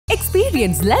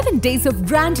Experience 11 days of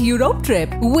Grand Europe trip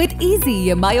with easy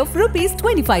EMI of rupees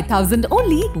 25,000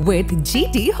 only with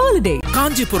GT Holiday.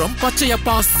 Kanchipuram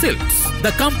Pachaiyappas Silks,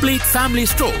 the complete family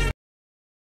store.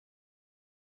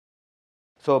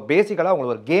 So பேசிக்கலாக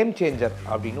உங்களுக்கு ஒரு game changer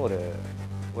அப்படின்னு ஒரு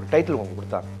title உங்களுக்கு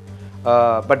கொடுத்தாங்க.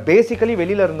 But basically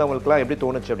வெளியில் இருந்தவங்களுக்குலாம் எப்படி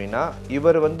தோணுச்சு அப்படின்னா,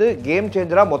 இவர் வந்து கேம்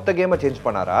சேஞ்சராக மொத்த கேமை சேஞ்ச்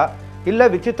பண்ணாரா, இல்லை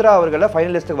விசித்ரா அவர்களை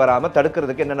ஃபைனலிஸ்ட்டுக்கு வராமல்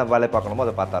தடுக்கிறதுக்கு என்னென்ன வேலை பார்க்கணுமோ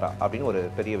அதை பார்த்தாரா அப்படின்னு ஒரு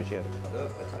பெரிய விஷயம் இருக்குது.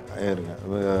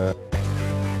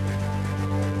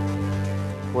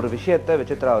 ஒரு விஷயத்தை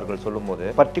விசித்ரா அவர்கள் சொல்லும்போது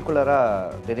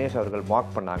பர்டிகுலராக தினேஷ் அவர்கள்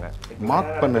மார்க் பண்ணாங்க.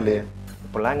 மார்க் பண்ணலையே,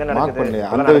 இப்போலாம் எங்கே நடக்குது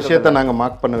அந்த விஷயத்தை நாங்கள்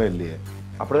மார்க் பண்ணவே இல்லையே.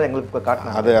 அப்படிதான் எங்களுக்கு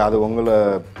காட்டினாங்க. அது உங்களை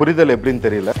புரிதல் எப்படின்னு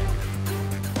தெரியல.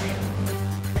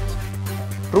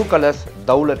 ட்ரூ கலர்ஸ்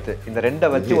தௌலத் இந்த ரெண்டை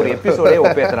வச்சு ஒரு எபிசோடே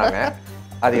ஒப்பேத்துறாங்க.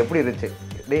 அது எப்படி இருந்துச்சு?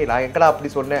 டேய் நான் எங்கடா அப்படி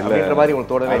சொன்னேன் அப்படின்ற மாதிரி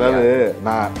உங்களுக்கு தோணவே? அதாவது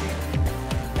நான்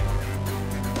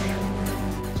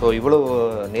ஸோ இவ்வளோ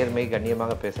நேர்மை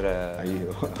கண்ணியமாக பேசுகிற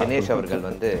தினேஷ் அவர்கள்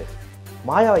வந்து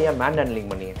மாயாவை ஏன் மேன் ஹேண்ட்லிங்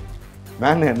பண்ணீங்க?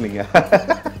 மேன் ஹேண்ட்லிங்க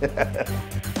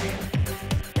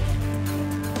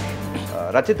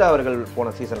ரச்சிதா அவர்கள்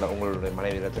போன சீசனில், உங்களுடைய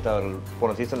மனைவி ரச்சிதா அவர்கள்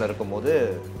போன சீசனில் இருக்கும்போது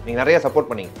நீங்கள் நிறைய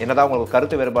சப்போர்ட் பண்ணீங்க. என்னதான் உங்களுக்கு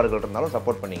கருத்து வேறுபாடுகள் இருந்தாலும்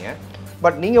சப்போர்ட் பண்ணீங்க.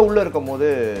 பட் நீங்கள் உள்ளே இருக்கும்போது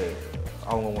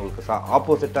அவங்க உங்களுக்கு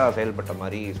ஆப்போசிட்டாக செயல்பட்ட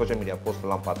மாதிரி சோஷியல் மீடியா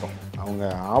போஸ்ட்லாம் பார்த்தோம். அவங்க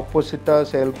ஆப்போசிட்டாக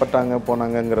செயல்பட்டாங்க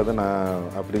போனாங்கங்கிறத நான்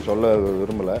அப்படி சொல்ல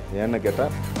விரும்பலை. ஏன்னு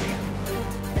கேட்டால்,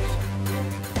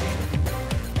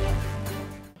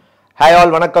 ஹாய்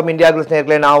ஆல், வணக்கம் இந்தியா கிளிட்ஸ்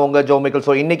நேயர்களே, நான் உங்கள் ஜோமிக்கல்.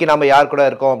 ஸோ இன்றைக்கி நம்ம யார் கூட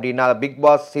இருக்கோம் அப்படின்னா, big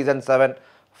Boss season 7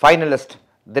 finalist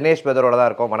Dinesh பிரதரோட தான்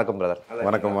இருக்கோம். வணக்கம் பிரதர்.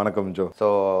 வணக்கம். வணக்கம் ஜோ. ஸோ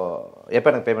எப்போ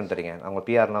எனக்கு பேமெண்ட் தரீங்க? அவங்க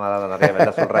பிஆர்னா நிறைய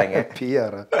வேலை சொல்கிறாங்க.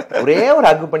 பிஆர் ஒரே ஒரு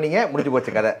ஹக் பண்ணீங்க, முடிஞ்சு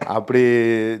போச்சு கதை. அப்படி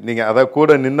நீங்கள் அதை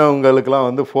கூட நின்னவங்களுக்கெல்லாம்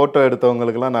வந்து ஃபோட்டோ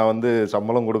எடுத்தவங்களுக்கெல்லாம் நான் வந்து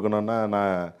சம்பளம் கொடுக்கணுன்னா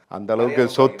நான் அந்த அளவுக்கு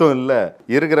சொத்தும் இல்லை.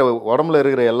 இருக்கிற உடம்புல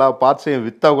இருக்கிற எல்லா பார்ட்ஸையும்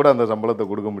விற்றா கூட அந்த சம்பளத்தை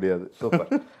கொடுக்க முடியாது. Super.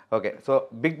 Okay, so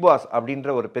big pass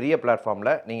அப்படின்ற ஒரு பெரிய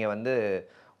பிளாட்ஃபார்மில் நீங்கள் வந்து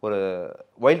ஒரு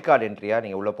வைல்ட் கார்டு என்ட்ரியாக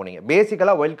நீங்கள் உள்ளே போனீங்க.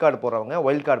 பேசிக்கலாக வைல்ட் கார்டு போகிறவங்க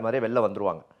வைல்ட் கார்டு மாதிரியே வெளில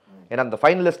வந்துருவாங்க. ஏன்னா அந்த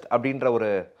ஃபைனலிஸ்ட் அப்படின்ற ஒரு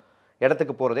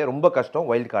இடத்துக்கு போகிறதே ரொம்ப கஷ்டம்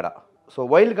வைல்ட் கார்டாக. ஸோ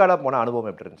வைல்ட் கார்டாக போன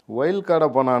அனுபவம் எப்படி இருந்துச்சு? வைல்ட்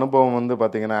கார்டாக போன அனுபவம் வந்து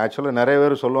பார்த்தீங்கன்னா, ஆக்சுவலாக நிறைய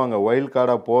பேர் சொல்லுவாங்க வைல்ட்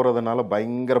கார்டாக போகிறதுனால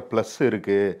பயங்கர ப்ளஸ்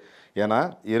இருக்குது. ஏன்னா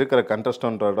இருக்கிற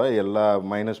கண்டஸ்டண்ட்டோட எல்லா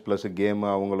மைனஸ் ப்ளஸ் கேமு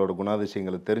அவங்களோட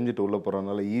குணாதிசயங்களை தெரிஞ்சுட்டு உள்ளே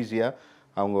போகிறதுனால ஈஸியாக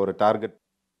அவங்க ஒரு டார்கெட்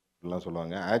எல்லாம்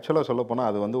சொல்லுவாங்க. ஆக்சுவலாக சொல்ல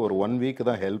போனால் அது வந்து ஒரு 1 வீக்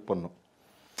தான் ஹெல்ப் பண்ணும்.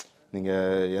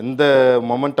 நீங்கள் எந்த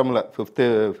மொமெண்டமில்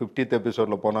 50th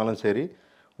எபிசோடில் போனாலும் சரி,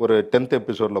 ஒரு 10th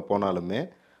எபிசோடில் போனாலுமே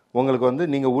உங்களுக்கு வந்து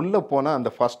நீங்கள் உள்ளே போனால் அந்த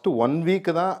ஃபஸ்ட்டு 1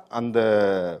 வீக்கு தான் அந்த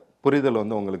புரிதல்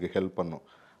வந்து உங்களுக்கு ஹெல்ப் பண்ணும்.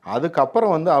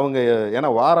 அதுக்கப்புறம் வந்து அவங்க, ஏன்னா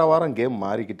வாரம் கேம்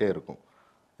மாறிக்கிட்டே இருக்கும்.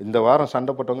 இந்த வாரம்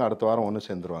சண்டை போட்டவங்க அடுத்த வாரம் ஒன்று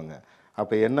சேர்ந்துருவாங்க.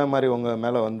 அப்போ என்ன மாதிரி உங்கள்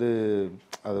மேலே வந்து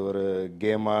அது ஒரு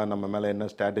கேமாக நம்ம மேலே என்ன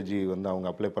ஸ்ட்ராட்டஜி வந்து அவங்க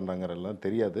அப்ளை பண்ணுறாங்கிறதெல்லாம்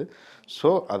தெரியாது.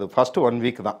 ஸோ அது ஃபஸ்ட்டு 1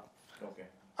 வீக் தான்.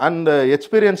 அண்ட்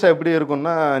எக்ஸ்பீரியன்ஸாக எப்படி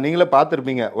இருக்குன்னா, நீங்களே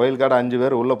பார்த்துருப்பீங்க. வைல்ட் கார்டு 5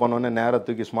 பேர் உள்ளே போனோடனே நேராக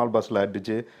தூக்கி ஸ்மால் பஸ்ஸில்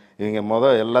அடித்து இவங்க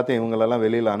எல்லாத்தையும் இவங்களெல்லாம்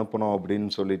வெளியில் அனுப்பணும் அப்படின்னு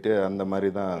சொல்லிட்டு அந்த மாதிரி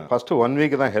தான் ஃபஸ்ட்டு 1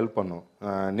 வீக் தான் ஹெல்ப் பண்ணும்.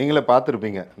 நீங்களே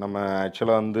பார்த்துருப்பீங்க. நம்ம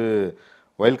ஆக்சுவலாக வந்து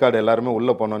வைல்ட் கார்டு எல்லாருமே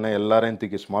உள்ளே போனோன்னே எல்லாரையும்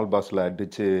தூக்கி ஸ்மால் பஸ்ஸில்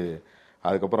அடித்து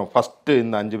அதுக்கப்புறம் ஃபஸ்ட்டு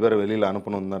இந்த 5 பேரை வெளியில்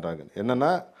அனுப்பணும்னு தான் டார்கெட்.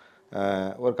 என்னென்னா,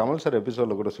 ஒரு கமல் சார்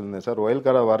எபிசோடில் கூட சொல்லியிருந்தேன், சார் வைல்ட்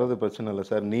கார்டாக வர்றது பிரச்சனை இல்லை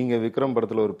சார், நீங்கள் விக்ரம்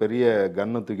படத்தில் ஒரு பெரிய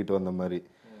கன்னை தூக்கிட்டு வந்த மாதிரி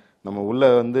நம்ம உள்ளே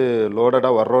வந்து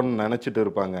லோடடாக வர்றோன்னு நினச்சிட்டு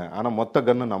இருப்பாங்க, ஆனால் மொத்த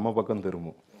கன்று நம்ம பக்கம்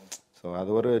திரும்பும். ஸோ அது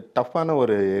ஒரு டஃப்பான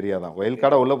ஒரு ஏரியா தான். வைல்ட்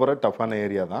கார்டாக உள்ளே போகிற டஃப்பான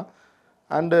ஏரியா தான்.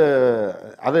 அண்டு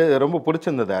அது ரொம்ப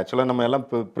பிடிச்சிருந்தது. ஆக்சுவலாக நம்ம எல்லாம்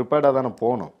ப்ரிப்பேர்டாக தானே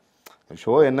போனோம்.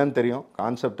 ஷோ என்னன்னு தெரியும்,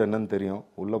 கான்செப்ட் என்னன்னு தெரியும்.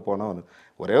 உள்ளே போனால்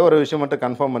ஒரே ஒரு விஷயம் மட்டும்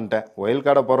கன்ஃபார்ம் பண்ணிட்டேன், வைல்ட்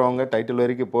கார்டை போகிறவங்க டைட்டில்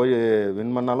வரைக்கும் போய்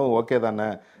வின் பண்ணாலும் ஓகே தானே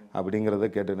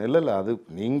அப்படிங்கிறத கேட்டேன். இல்லை அது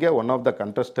நீங்கள் ஒன் ஆஃப் த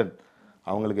கண்டஸ்டன்ட்,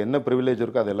 அவங்களுக்கு என்ன ப்ரிவிலேஜ்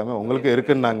இருக்கோ அது எல்லாமே உங்களுக்கு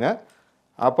இருக்குன்னாங்க.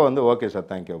 அப்போ வந்து ஓகே சார்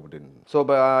தேங்க்யூ அப்படின்னு. ஸோ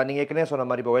இப்போ நீங்கள் ஏற்கனவே சொன்ன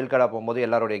மாதிரி இப்போ வைல்ட் கார்டாக போகும்போது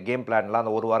எல்லாருடைய கேம் பிளான்லாம்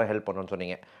அந்த ஒரு வாரம் ஹெல்ப் பண்ணணும்னு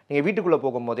சொன்னீங்க. நீங்கள் வீட்டுக்குள்ளே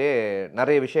போகும்போதே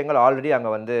நிறைய விஷயங்கள் ஆல்ரெடி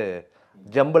அங்கே வந்து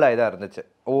ஜம்பிளாகி தான் இருந்துச்சு.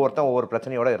 ஒவ்வொருத்தன் ஒவ்வொரு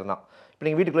பிரச்சனையோடு இருந்தான். இப்போ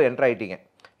நீங்கள் வீட்டுக்குள்ளே என்ட்ரு ஆகிட்டீங்க.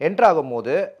 என்ட்ரு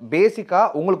ஆகும்போது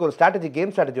பேசிக்காக உங்களுக்கு ஒரு ஸ்ட்ராட்டஜி,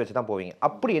 கேம் ஸ்ட்ராட்டஜி வச்சு தான் போவீங்க.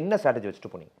 அப்படி என்ன ஸ்ட்ராட்டஜி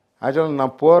வச்சுட்டு போனீங்க? ஆக்சுவலாக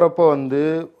நான் போகிறப்போ வந்து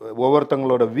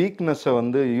ஒவ்வொருத்தங்களோட வீக்னஸை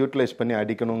வந்து யூட்டிலைஸ் பண்ணி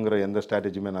அடிக்கணுங்கிற எந்த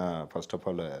ஸ்ட்ராட்டஜியுமே நான் ஃபர்ஸ்ட் ஆஃப்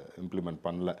ஆல் இம்ப்ளிமெண்ட்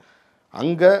பண்ணல.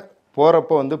 அங்கே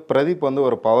போகிறப்போ வந்து பிரதீப் வந்து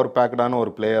ஒரு பவர் பேக்டான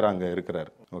ஒரு பிளேயர் அங்கே இருக்கிறார்.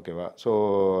 ஓகேவா? ஸோ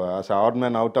ஆஸ்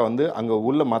ஆட்மேன் அவுட்டாக வந்து அங்கே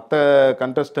உள்ள மற்ற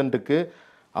கண்டஸ்டண்ட்டுக்கு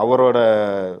அவரோட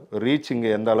ரீச் இங்கே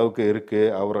எந்த அளவுக்கு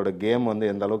இருக்குது, அவரோட கேம் வந்து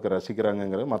எந்த அளவுக்கு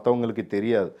ரசிக்கிறாங்கங்கிறது மற்றவங்களுக்கு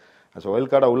தெரியாது. ஸோ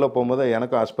வைல்ட் கார்டாக உள்ளே போகும்போது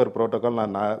எனக்கும் அஸ்பர் ப்ரோட்டோக்கால்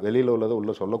நான் வெளியில் உள்ளதை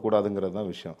உள்ளே சொல்லக்கூடாதுங்கிறது தான்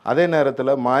விஷயம். அதே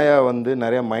நேரத்தில் மாயா வந்து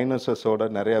நிறைய மைனஸஸோட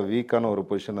நிறையா வீக்கான ஒரு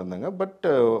பொசிஷன் இருந்தாங்க. But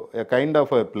kind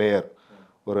of a player,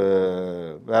 ஒரு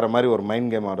வேறு மாதிரி ஒரு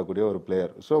மைண்ட் கேம் ஆடக்கூடிய ஒரு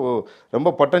பிளேயர். ஸோ ரொம்ப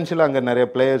பொட்டன்ஷியலாக அங்கே நிறைய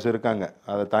பிளேயர்ஸ் இருக்காங்க.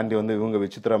 அதை தாண்டி வந்து இவங்க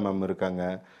விசித்ரா மேம் இருக்காங்க.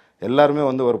 எல்லாருமே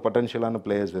வந்து ஒரு பொட்டன்ஷியலான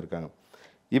பிளேயர்ஸ் இருக்காங்க.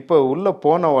 இப்போ உள்ளே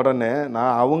போன உடனே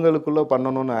நான் அவங்களுக்குள்ளே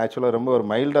பண்ணணும்னு ஆக்சுவலாக ரொம்ப ஒரு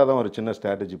மைல்டாக தான் ஒரு சின்ன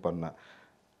ஸ்ட்ராட்டஜி பண்ணேன்.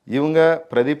 இவங்க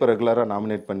பிரதீப்பை ரெகுலராக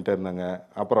நாமினேட் பண்ணிட்டே இருந்தாங்க.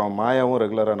 அப்புறம் மாயாவும்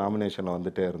ரெகுலராக நாமினேஷனில்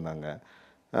வந்துகிட்டே இருந்தாங்க.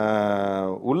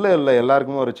 உள்ளே இல்லை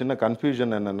எல்லாருக்குமே ஒரு சின்ன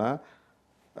கன்ஃபியூஷன் என்னென்னா,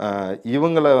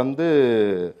 இவங்களை வந்து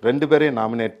 2 பேரையும்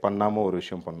நாமினேட் பண்ணாமல் ஒரு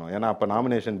விஷயம் பண்ணோம். ஏன்னா அப்போ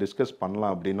நாமினேஷன் டிஸ்கஸ்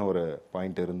பண்ணலாம் அப்படின்னு ஒரு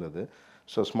பாயிண்ட் இருந்தது.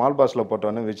 ஸோ ஸ்மால் பாஸில்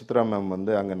போட்டோன்னே விசித்ரா மேம்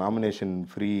வந்து அங்கே நாமினேஷன்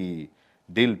ஃப்ரீ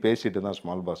டீல் பேசிட்டு தான்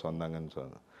ஸ்மால் பாஸ் வந்தாங்கன்னு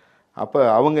சொன்னேன். அப்போ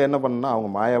அவங்க என்ன பண்ணா, அவங்க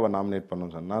மாயாவை நாமினேட்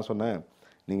பண்ணணும்னு சொன்னேன். நான் சொன்னேன்,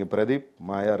 நீங்கள் பிரதீப்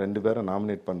மாயா 2 பேரை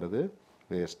நாமினேட் பண்ணுறது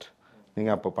வேஸ்ட்,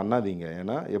 நீங்கள் அப்போ பண்ணாதீங்க.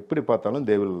 ஏன்னா எப்படி பார்த்தாலும்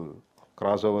they will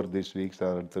cross over this weeks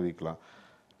அடுத்த வீக்லாம்.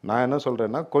 நான் என்ன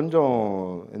சொல்கிறேன்னா, கொஞ்சம்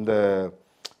இந்த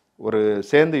ஒரு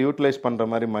சேர்ந்து யூட்டிலைஸ் பண்ணுற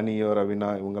மாதிரி மணியோ ரவினா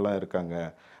இவங்கெல்லாம் இருக்காங்க.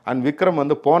 அண்ட் விக்ரம்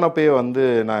வந்து போனப்பயே வந்து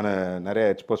நான் நிறைய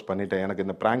எக்ஸ்போஸ் பண்ணிட்டேன். எனக்கு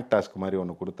இந்த ப்ராங்க் டாஸ்க் மாதிரி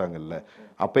ஒன்று கொடுத்தாங்கல்ல,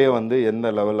 அப்போயே வந்து எந்த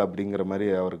லெவல் அப்படிங்கிற மாதிரி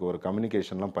அவருக்கு ஒரு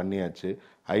கம்யூனிகேஷன்லாம் பண்ணியாச்சு.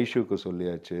 ஐஷுக்கு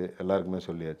சொல்லியாச்சு, எல்லாருக்குமே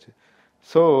சொல்லியாச்சு.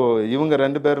 ஸோ இவங்க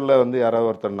 2 பேரில் வந்து யாராவது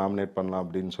ஒருத்தர் நாமினேட் பண்ணலாம்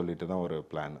அப்படின்னு சொல்லிட்டு தான் ஒரு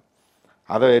பிளான்.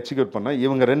 அதை எக்ஸிக்யூட் பண்ணோம்.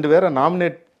 இவங்க 2 பேரை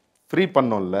நாமினேட் ஃப்ரீ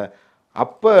பண்ணோம்ல,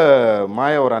 அப்போ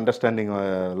மாயா ஒரு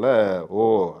அண்டர்ஸ்டாண்டிங்கில், ஓ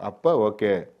அப்போ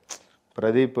ஓகே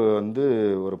பிரதீப் வந்து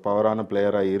ஒரு பவரான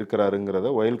பிளேயராக இருக்கிறாருங்கிறத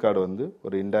ஒயில்ட் கார்டு வந்து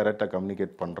ஒரு இன்டைரக்டாக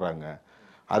கம்யூனிகேட் பண்ணுறாங்க.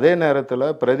 அதே நேரத்தில்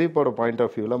பிரதீப்போட பாயிண்ட்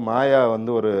ஆஃப் வியூவில் மாயா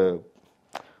வந்து ஒரு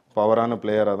பவரான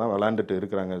பிளேயராக தான் விளாண்டுட்டு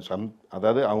இருக்கிறாங்க.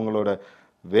 அதாவது அவங்களோட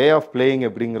வே ஆஃப் பிளேயிங்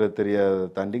எப்படிங்கிறது தெரியாத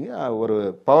தாண்டிங்க ஒரு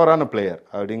பவரான பிளேயர்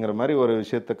அப்படிங்கிற மாதிரி ஒரு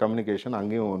விஷயத்த கம்யூனிகேஷன்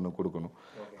அங்கேயும் ஒன்று கொடுக்கணும்.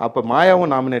 அப்போ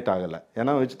மாயாவும் நாமினேட் ஆகலை.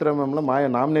 ஏன்னா விசித்ரா மேம்ல மாயா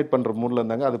நாமினேட் பண்ணுற மூடில்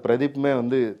இருந்தாங்க. அது பிரதீப்புமே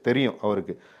வந்து தெரியும்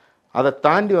அவருக்கு. அதை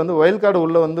தாண்டி வந்து ஒயில்ட் கார்டு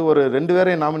உள்ளே வந்து ஒரு 2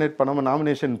 பேரையும் நாமினேட் பண்ணாமல்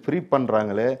நாமினேஷன் ஃப்ரீ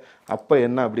பண்ணுறாங்களே, அப்போ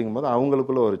என்ன அப்படிங்கும்போது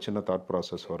அவங்களுக்குள்ள ஒரு சின்ன தாட்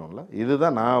ப்ராசஸ் வரும்ல.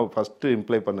 இதுதான் நான் ஃபஸ்ட்டு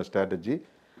இம்ப்ளை பண்ண strategy.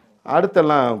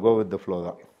 அடுத்தெல்லாம் go with the flow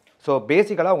தான். ஸோ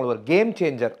பேசிக்கலாக உங்களுக்கு ஒரு கேம்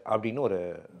சேஞ்சர் அப்படின்னு ஒரு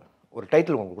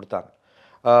டைட்டில் உங்களுக்கு கொடுத்தாங்க.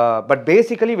 பட்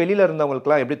பேசிக்கலி வெளியில்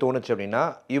இருந்தவங்களுக்குலாம் எப்படி தோணுச்சு அப்படின்னா,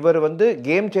 இவர் வந்து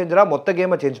கேம் சேஞ்சராக மொத்த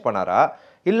கேமை சேஞ்ச் பண்ணாரா,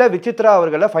 இல்லை விசித்ரா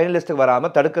அவர்களை ஃபைனலிஸ்ட்டுக்கு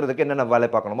வராமல் தடுக்கிறதுக்கு என்னென்ன வேலை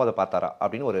பார்க்கணுமோ அதை பார்த்தாரா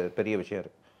அப்படின்னு ஒரு பெரிய விஷயம்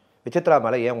இருக்குது. விசித்ரா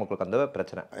மேலே ஏன் உங்களுக்கு அந்த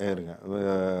பிரச்சனை? இருங்க,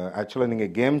 ஆக்சுவலாக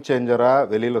நீங்கள் கேம் சேஞ்சராக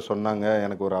வெளியில் சொன்னாங்க,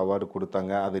 எனக்கு ஒரு அவார்டு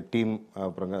கொடுத்தாங்க, அது டீம்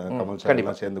அப்புறம் கமல்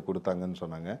சார் சேர்ந்து கொடுத்தாங்கன்னு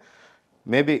சொன்னாங்க.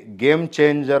 மேபி கேம்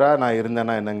சேஞ்சராக நான்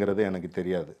இருந்தேன்னா என்னங்கிறது எனக்கு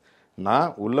தெரியாது.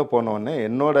 நான் உள்ளே போனோடனே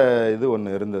என்னோட இது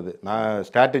ஒன்று இருந்தது. நான்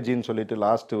ஸ்ட்ராட்டஜின்னு சொல்லிட்டு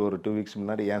லாஸ்ட்டு ஒரு 2 வீக்ஸ்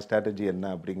முன்னாடி என் ஸ்ட்ராட்டஜி என்ன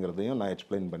அப்படிங்கிறதையும் நான்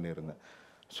எக்ஸ்பிளைன் பண்ணியிருந்தேன்.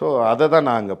 ஸோ அதை தான்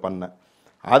நான் அங்கே பண்ணேன்.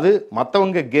 அது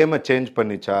மற்றவங்க கேமை சேஞ்ச்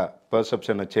பண்ணிச்சா,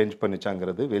 பெர்செப்ஷனை சேஞ்ச்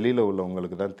பண்ணிச்சாங்கிறது வெளியில்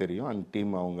உள்ளவங்களுக்கு தான் தெரியும், அண்ட்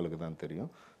டீம் அவங்களுக்கு தான் தெரியும்.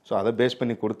 ஸோ அதை பேஸ்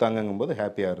பண்ணி கொடுத்தாங்கங்கும்போது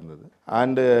ஹாப்பியாக இருந்தது.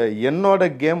 அண்டு என்னோட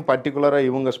கேம் பர்டிகுலராக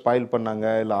இவங்க ஸ்பாயில் பண்ணாங்க,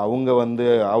 இல்லை அவங்க வந்து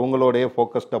அவங்களோடைய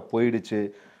ஃபோக்கஸ்டாக போயிடுச்சு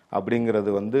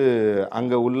அப்படிங்கிறது வந்து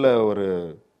அங்கே உள்ள ஒரு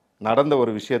நடந்த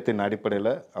ஒரு விஷயத்தின்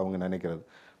அடிப்படையில் அவங்க நினைக்கிறது.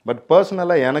 பட்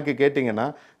பர்சனலாக எனக்கு கேட்டிங்கன்னா,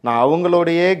 நான்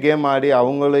அவங்களோடையே கேம் ஆடி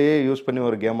அவங்களையே யூஸ் பண்ணி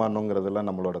ஒரு கேம் ஆடணுங்கிறதுலாம்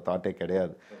நம்மளோட தாட்டே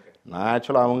கிடையாது. நான்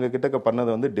ஆக்சுவலாக அவங்க கிட்டக்க பண்ணது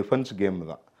வந்து டிஃபென்ஸ் கேம்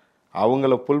தான்.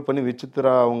 அவங்கள புல் பண்ணி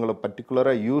விசித்ரா அவங்கள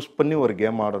பர்டிகுலராக யூஸ் பண்ணி ஒரு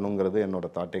கேம் ஆடணுங்கிறது என்னோட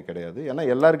தாட்டே கிடையாது. ஏன்னா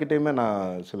எல்லாருக்கிட்டையுமே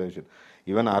நான் சில விஷயம்,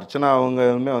 ஈவன் அர்ச்சனா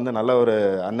அவங்களுமே வந்து நல்ல ஒரு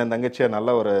அண்ணன் தங்கச்சியாக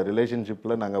நல்ல ஒரு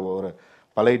ரிலேஷன்ஷிப்பில் நாங்கள் ஒரு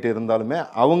பழகிட்டு இருந்தாலுமே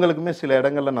அவங்களுக்குமே சில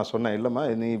இடங்களில் நான் சொன்னேன், இல்லைம்மா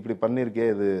நீ இப்படி பண்ணியிருக்கே,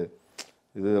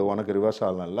 இது உனக்கு ரிவர்ஸ்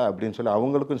ஆகலாம்ல அப்படின்னு சொல்லி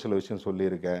அவங்களுக்கும் சில விஷயம்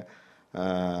சொல்லியிருக்கேன்.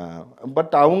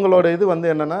 பட் அவங்களோட இது வந்து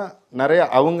என்னென்னா, நிறைய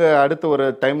அவங்க அடுத்த ஒரு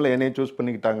டைமில் என்னையை சூஸ்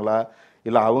பண்ணிக்கிட்டாங்களா,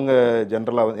 இல்லை அவங்க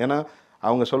ஜென்ரலாக, ஏன்னா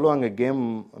அவங்க சொல்லுவாங்க கேம்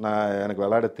நான் எனக்கு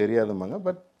விளையாட தெரியாதுமாங்க,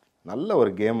 பட் நல்ல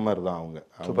ஒரு கேமர் தான் அவங்க,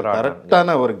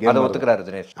 கரெக்டான ஒரு கேம் ஒத்துக்கிறாரு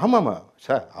தினேஷ். ஆமாம்மா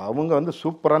சார், அவங்க வந்து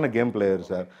சூப்பரான கேம் பிளேயர்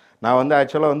சார். நான் வந்து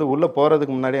ஆக்சுவலாக வந்து உள்ளே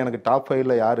போகிறதுக்கு முன்னாடி எனக்கு டாப்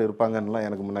 5ல் யார் இருப்பாங்கன்னுலாம்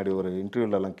எனக்கு முன்னாடி ஒரு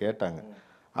இன்டர்வியூலலாம் கேட்டாங்க.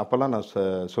 அப்போல்லாம் நான்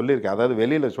சொல்லியிருக்கேன். அதாவது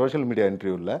வெளியில் சோஷியல் மீடியா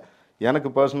இன்டர்வியூவில் எனக்கு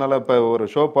பர்சனலாக இப்போ ஒரு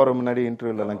ஷோ போகிற முன்னாடி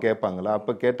இன்டர்வியூலலாம் கேட்பாங்களா,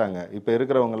 அப்போ கேட்டாங்க இப்போ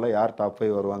இருக்கிறவங்களாம் யார் டாப்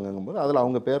 5 வருவாங்கங்கும்போது அதில்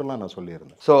அவங்க பேர்லாம் நான்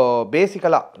சொல்லியிருந்தேன். ஸோ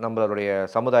பேசிக்கலாக நம்மளுடைய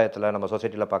சமுதாயத்தில் நம்ம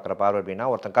சொசைட்டியில் பார்க்குற பார்வை அப்படின்னா,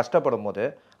 ஒருத்தன் கஷ்டப்படும் போது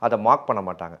அதை மார்க் பண்ண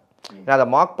மாட்டாங்க. ஏன்னா அதை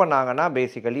மார்க் பண்ணாங்கன்னா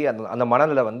பேசிக்கலி அந்த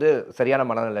மனநிலை வந்து சரியான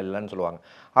மனநிலை இல்லைன்னு சொல்லுவாங்க.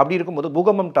 அப்படி இருக்கும்போது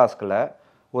பூகம்பம் டாஸ்கில்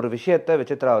ஒரு விஷயத்தை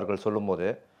விசித்ரா அவர்கள் சொல்லும்போது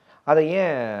அதை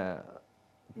ஏன்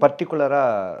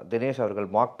பர்டிகுலராக தினேஷ் அவர்கள்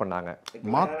மார்க் பண்ணாங்க?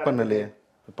 மார்க் பண்ணலையே,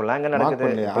 இப்போலாம் எங்கே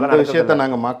நடக்குது, அந்த விஷயத்தை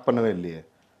நாங்கள் மார்க் பண்ணவே இல்லையே.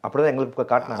 அப்படிதான் எங்களுக்கு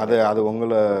காட்டினாங்க. அது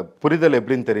உங்களை புரிதல்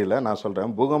எப்படின்னு தெரியல. நான்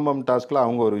சொல்கிறேன், பூகம்பம் டாஸ்கில்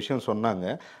அவங்க ஒரு விஷயம் சொன்னாங்க.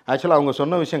 ஆக்சுவலாக அவங்க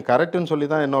சொன்ன விஷயம் கரெக்டுன்னு சொல்லி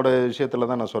தான் என்னோட விஷயத்தில்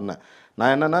தான் நான் சொன்னேன்.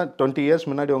 நான் என்னென்னா 20 இயர்ஸ்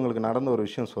முன்னாடி உங்களுக்கு நடந்த ஒரு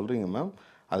விஷயம் சொல்கிறீங்க மேம்,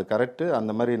 அது கரெக்டு,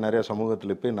 அந்த மாதிரி நிறைய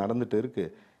சமூகத்தில் போய் நடந்துட்டு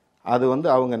இருக்குது. அது வந்து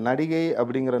அவங்க நடிகை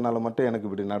அப்படிங்கிறனால மட்டும் எனக்கு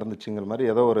இப்படி நடந்துச்சுங்கிற மாதிரி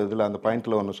ஏதோ ஒரு இதில் அந்த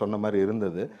பாயிண்டில் ஒன்று சொன்ன மாதிரி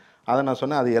இருந்தது. அதை நான்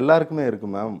சொன்னேன், அது எல்லாருக்குமே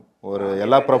இருக்குது மேம், ஒரு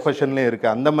எல்லா ப்ரொஃபஷன்லேயும்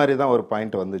இருக்குது, அந்த மாதிரி தான் ஒரு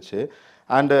பாயிண்ட் வந்துச்சு.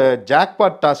 அண்டு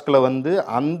ஜாக்பாட் டாஸ்கில் வந்து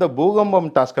அந்த பூகம்பம்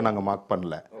டாஸ்க்கை நாங்கள் மார்க்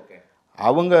பண்ணல.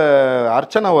 அவங்க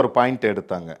அர்ச்சனா ஒரு பாயிண்ட்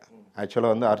எடுத்தாங்க.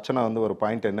 ஆக்சுவலாக வந்து அர்ச்சனா வந்து ஒரு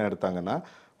பாயிண்ட் என்ன எடுத்தாங்கன்னா,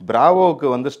 பிராவோவுக்கு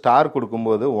வந்து ஸ்டார்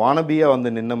கொடுக்கும்போது வானபியாக வந்து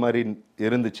நின்ன மாதிரி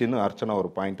இருந்துச்சுன்னு அர்ச்சனா ஒரு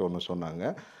பாயிண்ட் ஒன்று சொன்னாங்க.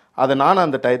 அதை நான்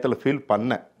அந்த டயத்தில் ஃபீல்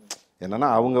பண்ணேன். என்னென்னா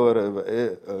அவங்க ஒரு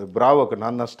பிராவோக்கு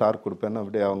நான் தான் ஸ்டார் கொடுப்பேன்னு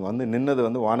அப்படி அவங்க வந்து நின்னது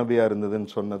வந்து வானபியாக இருந்ததுன்னு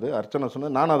சொன்னது அர்ச்சனா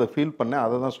சொன்னது. நான் அதை ஃபீல் பண்ணேன்,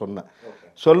 அதை தான் சொன்னேன்.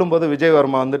 சொல்லும்போது விஜய்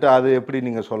வர்மா வந்துட்டு அது எப்படி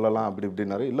நீங்கள் சொல்லலாம் அப்படி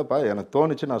இப்படின்னாரு. இல்லைப்பா எனக்கு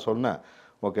தோணுச்சு நான் சொன்னேன்,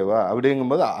 ஓகேவா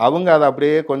அப்படிங்கும்போது அவங்க அதை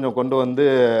அப்படியே கொஞ்சம் கொண்டு வந்து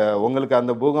உங்களுக்கு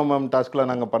அந்த பூகம்பம் டாஸ்கில்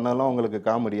நாங்கள் பண்ணலாம் உங்களுக்கு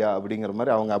காமெடியா அப்படிங்கிற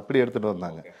மாதிரி அவங்க அப்படி எடுத்துகிட்டு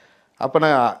வந்தாங்க. அப்போ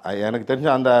நான் எனக்கு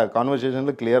தெரிஞ்ச அந்த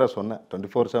கான்வர்சேஷனில் கிளியராக சொன்னேன்,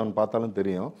 24/7 பார்த்தாலும்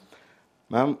தெரியும்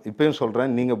மேம், இப்பயும்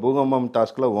சொல்கிறேன், நீங்கள் பூகம்பம்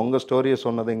டாஸ்கில் உங்கள் ஸ்டோரியை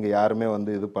சொன்னதை இங்கே யாருமே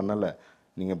வந்து இது பண்ணலை.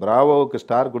 நீங்கள் பிராவோவுக்கு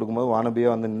ஸ்டார் கொடுக்கும்போது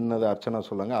வானபியாக வந்து நின்னது அர்ச்சனா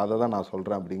சொல்லுங்க, அதை தான் நான்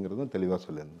சொல்கிறேன் அப்படிங்கிறதும் தெளிவாக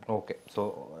சொல்லியிருந்தேன். ஓகே, ஸோ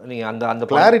நீங்கள் அந்த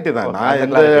கிளாரிட்டி தான். நான்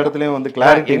எந்த இடத்துலையும் வந்து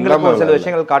கிளாரிட்டி எங்களுக்கு சில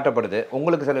விஷயங்கள் காட்டப்படுது,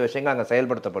 உங்களுக்கு சில விஷயங்கள் அங்கே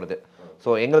செயல்படுத்தப்படுது.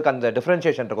 ஸோ எங்களுக்கு அந்த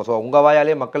டிஃப்ரென்ஷியேஷன் இருக்கும். ஸோ உங்கள்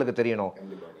வாயாலே மக்களுக்கு தெரியணும்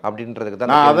அப்படின்றதுக்கு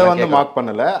தான் நான் அதை வந்து மார்க்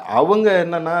பண்ணலை. அவங்க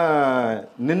என்னன்னா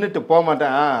நின்றுட்டு போக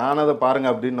மாட்டேன் ஆனதை பாருங்க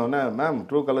அப்படின்னோடனே, மேம்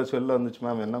ட்ரூ கலர்ஸ் வெளில வந்துச்சு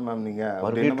மேம், என்ன மேம்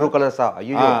நீங்கள் ட்ரூ கலர்ஸா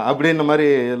அப்படின்ற மாதிரி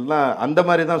எல்லாம் அந்த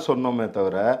மாதிரி தான் சொன்னோமே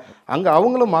தவிர, அங்கே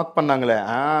அவங்களும் மார்க் பண்ணாங்களே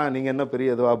நீங்கள் என்ன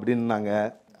பெரிய இதுவா அப்படின்னாங்க.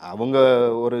 அவங்க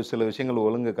ஒரு சில விஷயங்கள்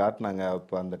ஒழுங்கு காட்டினாங்க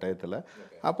அப்போ அந்த டயத்தில்.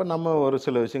 அப்போ நம்ம ஒரு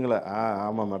சில விஷயங்களை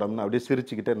ஆமாம் மேடம்னு அப்படியே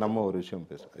சிரிச்சுக்கிட்டே நம்ம ஒரு விஷயம்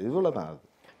பேசுகிறோம். இவ்வளோ தான். அது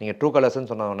நீங்கள் ட்ரூ கலர்ஸ்ன்னு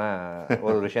சொன்னோன்னே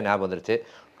ஒரு விஷயம் ஞாபகம் வந்துருச்சு.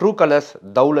 ட்ரூ கலர்ஸ்,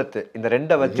 தௌலத், இந்த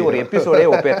ரெண்டை வச்சு ஒரு எபிசோடே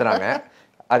ஒப்பேத்துறாங்க.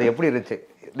 அது எப்படி இருந்துச்சு?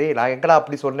 டேய் நான் எங்கடா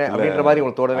அப்படி சொன்னேன் அப்படின்ற மாதிரி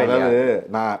உங்களுக்கு தோணவே இல்லை?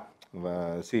 நான்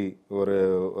ஒரு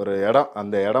ஒரு இடம்,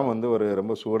 அந்த இடம் வந்து ஒரு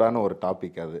ரொம்ப சூடான ஒரு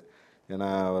டாபிக் அது. ஏன்னா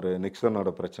ஒரு நிக்சனோட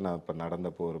பிரச்சனை இப்போ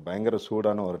நடந்தப்போ ஒரு பயங்கர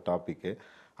சூடான ஒரு டாப்பிக்கு.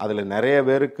 அதில் நிறைய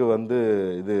பேருக்கு வந்து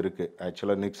இது இருக்குது.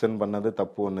 ஆக்சுவலாக நிக்சன் பண்ணது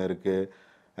தப்பு ஒன்று இருக்குது.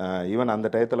 ஈவன் அந்த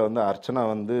டயத்தில் வந்து அர்ச்சனா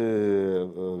வந்து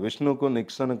விஷ்ணுக்கும்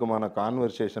நிக்சனுக்குமான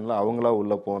கான்வர்சேஷனில் அவங்களா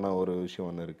உள்ளே போன ஒரு விஷயம்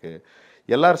ஒன்று இருக்குது.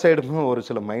 எல்லார் சைடுமே ஒரு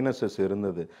சில மைனஸஸ்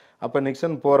இருந்தது. அப்போ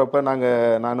நிக்சன் போகிறப்ப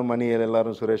நானும் மணி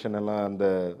எல்லாரும் சுரேஷன் எல்லாம் அந்த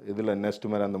இதில் நெஸ்ட்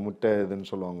மாதிரி அந்த முட்டை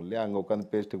இதுன்னு சொல்லுவாங்க இல்லையா, அங்கே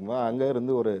உட்காந்து பேசிட்டு இருக்கும்போது அங்கே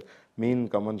இருந்து ஒரு மீன்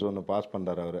கமெண்ட்ஸ் ஒன்று பாஸ்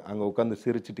பண்ணுறாரு. அவர் அங்கே உட்காந்து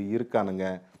சிரிச்சுட்டு இருக்கானுங்க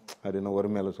அப்படின்னு ஒரு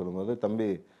மேலே சொல்லும்போது, தம்பி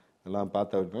எல்லாம்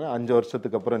பார்த்து விட்டுருங்க, 5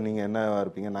 வருஷத்துக்கு அப்புறம் நீங்கள் என்னவா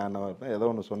இருப்பீங்க, நான் என்னவா இருப்பேன், ஏதோ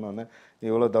ஒன்று சொன்னோன்னே நீ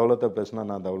இவ்வளோ தௌலத்தை பேசுனா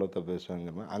நான் தௌலத்தை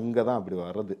பேசுவேங்க. அங்கே தான் அப்படி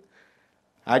வர்றது.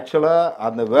 ஆக்சுவலாக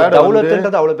அந்த வேர்டு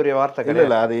அவ்வளோ பெரிய வார்த்தை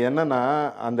இல்லை. அது என்னன்னா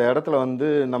அந்த இடத்துல வந்து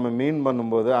நம்ம மீன்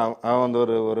பண்ணும்போது அவன் வந்து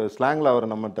ஒரு ஸ்லாங்கில்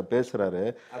அவர் நம்மகிட்ட பேசுகிறாரு.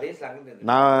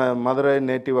 நான் மதுரை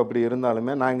நேட்டிவ் அப்படி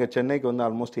இருந்தாலுமே நான் இங்கே சென்னைக்கு வந்து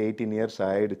ஆல்மோஸ்ட் 18 இயர்ஸ்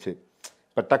ஆயிடுச்சு.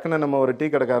 இப்போ டக்குன்னு நம்ம ஒரு டீ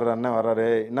கடைக்காரர் அண்ணன் வர்றாரு,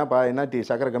 என்னப்பா என்ன டீ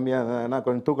சக்கரை கம்மியாக என்ன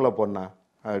கொஞ்சம் தூக்கலாக போடனா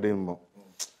அப்படிம்போம்.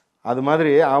 அது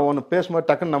மாதிரி அவன் ஒன்று பேசும்போது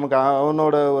டக்குன்னு நமக்கு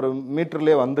அவனோட ஒரு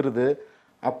மீட்டர்லேயே வந்துடுது.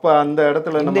 அப்போ அந்த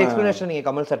இடத்துல இந்த எக்ஸ்பிளனேஷன் நீங்கள்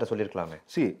கமல் சார்ட்ட சொல்லியிருக்கலாமே.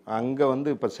 அங்கே வந்து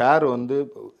இப்போ சார் வந்து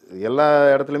எல்லா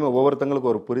இடத்துலையுமே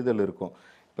ஒவ்வொருத்தங்களுக்கு ஒரு புரிதல் இருக்கும்.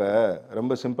 இப்போ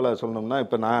ரொம்ப சிம்பிளாக சொல்லணும்னா,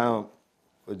 இப்போ நான்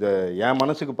என்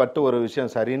மனசுக்கு பட்டு ஒரு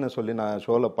விஷயம் சரின்னு சொல்லி நான்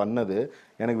ஷோவில் பண்ணது,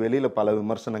 எனக்கு வெளியில் பல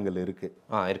விமர்சனங்கள்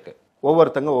இருக்குது.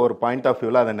 ஒவ்வொருத்தங்க ஒவ்வொரு பாயிண்ட் ஆஃப்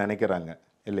வியூவில் அதை நினைக்கிறாங்க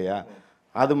இல்லையா.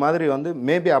 அது மாதிரி வந்து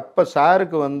மேபி அப்போ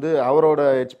சாருக்கு வந்து அவரோட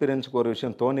எக்ஸ்பீரியன்ஸுக்கு ஒரு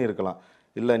விஷயம் தோணி இருக்கலாம்.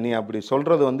 இல்லை நீ அப்படி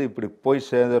சொல்கிறது வந்து இப்படி போய்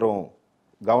சேரும்,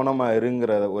 கவனமாக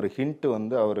இருங்கிற ஒரு ஹிண்ட்டு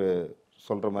வந்து அவர்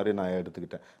சொல்கிற மாதிரி நான்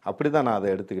எடுத்துக்கிட்டேன். அப்படி தான் நான் அதை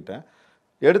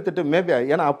எடுத்துகிட்டு மேபி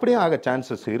ஏன்னா அப்படியும் ஆக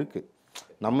சான்சஸ் இருக்குது.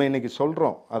 நம்ம இன்றைக்கி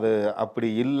சொல்கிறோம் அது அப்படி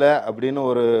இல்லை அப்படின்னு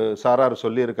ஒரு சாரார்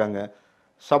சொல்லியிருக்காங்க.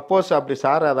 சப்போஸ் அப்படி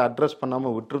சார் அதை அட்ரஸ்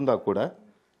பண்ணாமல் விட்டுருந்தா கூட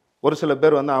ஒரு சில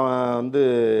பேர் வந்து அவன் வந்து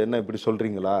என்ன இப்படி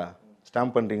சொல்கிறீங்களா,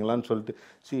 ஸ்டாம்ப் பண்ணுறீங்களான்னு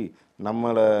சொல்லிட்டு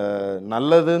நம்மளை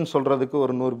நல்லதுன்னு சொல்கிறதுக்கு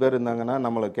ஒரு 100 பேர் இருந்தாங்கன்னா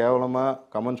நம்மளை கேவலமாக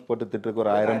கமெண்ட்ஸ் போட்டு திட்டுறதுக்கு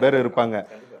ஒரு 1000 பேர் இருப்பாங்க.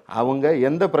 அவங்க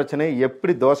எந்த பிரச்சனையை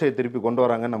எப்படி தோசையை திருப்பி கொண்டு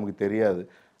வராங்கன்னு நமக்கு தெரியாது.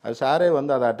 அது சாரே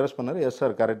வந்து அதை அட்ரஸ் பண்ணார். எஸ்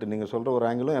சார் கரெக்ட், நீங்கள் சொல்கிற ஒரு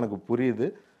ஆங்கிளும் எனக்கு புரியுது,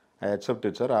 I accept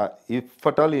it sir, if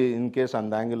at all in case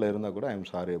அந்த ஆங்கிளில் இருந்தால் கூட ஐ எம்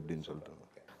சாரி அப்படின்னு சொல்லிட்டு.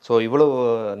 ஸோ இவ்வளோ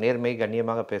நேர்மை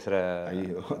கண்ணியமாக பேசுகிற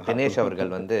தினேஷ்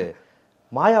அவர்கள் வந்து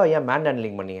மாயாவை ஏன் மேன்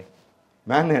ஹேண்ட்லிங் பண்ணீங்க?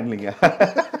 மேன் ஹேண்ட்லிங்கா?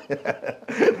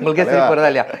 உங்களுக்கே சிரிப்பு வரதா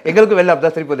இல்லையா? எங்களுக்கும் வெளில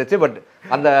அப்படிதான் சிரிப்பு வந்துச்சு. பட்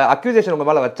அந்த அக்யூசேஷன் உங்க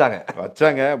மேலே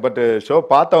வச்சாங்க. பட் ஷோ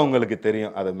பார்த்தவங்களுக்கு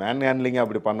தெரியும் அது மேன் ஹேண்ட்லிங்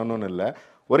அப்படி பண்ணணும்னு இல்லை.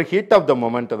 ஒரு ஹீட் ஆஃப் த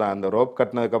மொமெண்ட் தான். அந்த ரோப்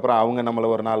கட்டினதுக்கப்புறம் அவங்க நம்மளை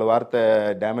ஒரு 4 வார்த்தை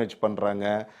டேமேஜ் பண்ணுறாங்க,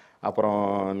 அப்புறம்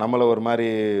நம்மளை ஒரு மாதிரி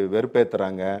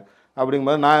வெறுப்பேற்றுறாங்க.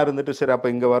 அப்படிங்கும்போது நான் இருந்துட்டு சரி அப்போ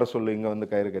இங்கே வர சொல்லு, இங்கே வந்து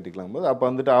கயிறு கட்டிக்கலாம் போது அப்போ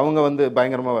வந்துட்டு அவங்க வந்து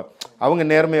பயங்கரமாக அவங்க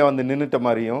நேர்மையாக வந்து நின்றுட்ட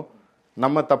மாதிரியும்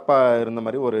நம்ம தப்பாக இருந்த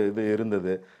மாதிரி ஒரு இது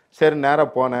இருந்தது. சரி நேராக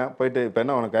போனேன், போயிட்டு இப்போ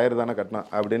என்ன உனக்கு கயிறு தானே கட்டினான்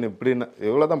அப்படின்னு இப்படின்னு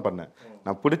இவ்வளோ தான் பண்ணேன்.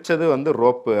 நான் பிடிச்சது வந்து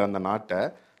ரோப்பு, அந்த நாட்டை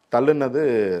தள்ளுனது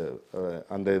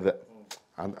அந்த இதை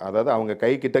அதாவது அவங்க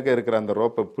கை கிட்டக்க இருக்கிற அந்த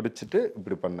ரோப்பை பிடிச்சிட்டு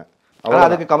இப்படி பண்ணேன்.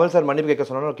 அதுக்கு கமல் சார் மன்னிப்பு கேட்க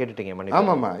சொன்னாலும் கேட்டுட்டீங்க மன்னிப்பு?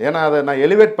 ஆமாம்மா, ஏன்னா அதை நான்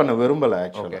எலிவேட் பண்ண விரும்பலை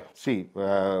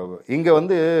ஆக்சுவலாக. இங்கே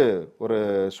வந்து ஒரு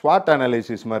ஸ்வாட்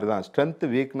அனாலிசிஸ் மாதிரி தான், ஸ்ட்ரென்த்,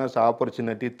 வீக்னஸ்,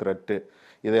 ஆப்பர்ச்சுனிட்டி, த்ரெட்டு.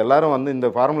 இது எல்லாரும் வந்து இந்த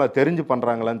ஃபார்முலா தெரிஞ்சு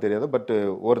பண்ணுறாங்களான்னு தெரியாது, பட்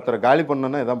ஒருத்தரை காலி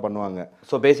பண்ணணும்னா இதான் பண்ணுவாங்க.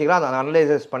 ஸோ பேசிக்கலாக அதை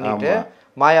அனலைசஸ் பண்ணிட்டு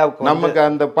மாயாவுக்கு நமக்கு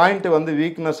அந்த பாயிண்ட் வந்து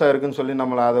வீக்னஸாக இருக்குன்னு சொல்லி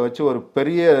நம்மளை அதை வச்சு ஒரு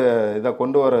பெரிய இதை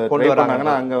கொண்டு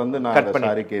வராங்கன்னா அங்கே வந்து நான்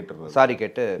சாரி கேட்டுருவேன். சாரி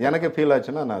கேட்டு எனக்கு ஃபீல்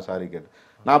ஆச்சுன்னா நான் சாரி கேட்டு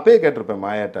நான் அப்பயே கேட்டிருப்பேன்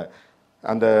மாயாட்ட.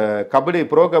 அந்த கபடி,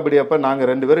 ப்ரோ கபடி அப்ப நாங்க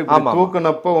 2 பேரும் இப்படி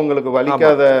தூக்குனப்போ உங்களுக்கு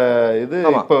வலிக்காத இது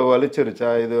இப்ப வலிச்சிருச்சா,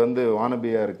 இது வந்து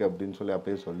வானபியா இருக்கு அப்படின்னு சொல்லி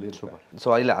அப்பயே சொல்லிருப்பேன்.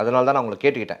 ஸோ இல்ல அதனால தான் நான் உங்களை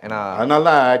கேட்டுக்கிட்டேன். ஏன்னா அதனால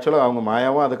தான் ஆக்சுவலாக அவங்க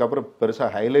மாயாவும் அதுக்கப்புறம்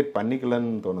பெருசா ஹைலைட்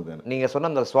பண்ணிக்கலன்னு தோணுது. நீங்க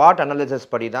சொன்ன அந்த ஸ்வாட்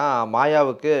அனாலிசிஸ் படி தான்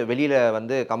மாயாவுக்கு வெளியில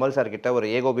வந்து கமல் சார் கிட்ட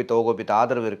ஒரு ஏகோபித்த ஓகோபித்த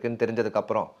ஆதரவு இருக்குன்னு தெரிஞ்சதுக்கு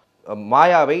அப்புறம்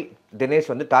மாயாவை தினேஷ்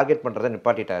வந்து டார்கெட் பண்றதை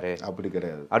நிப்பாட்டிட்டாரு. அப்படி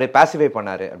கிடையாது, அப்படியே பாசிஃபை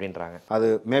பண்ணாரு அப்படின்றாங்க. அது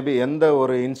மேபி எந்த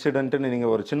ஒரு இன்சிடென்ட்னு நீங்க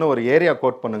ஒரு சின்ன ஒரு ஏரியா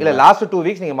கோட் பண்ணுங்க. இல்ல லாஸ்ட் 2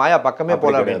 வீக்ஸ் நீங்க மாயா பக்கமே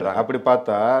போல அப்படின்றாங்க. அப்படி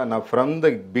பார்த்தா நான் ஃப்ரம் த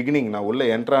பிகினிங் நான் உள்ள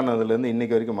என்டர் ஆனதுல இருந்து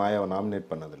இன்னைக்கு வரைக்கும் மாயாவை நாமினேட்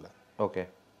பண்ணதில்லை. ஓகே,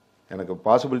 எனக்கு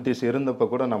பாசிபிலிட்டிஸ் இருந்தப்ப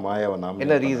கூட நான் மாயாவை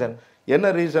நாமினேட்.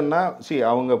 என்ன ரீசன்னா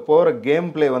அவங்க போற கேம்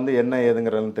பிளே வந்து என்ன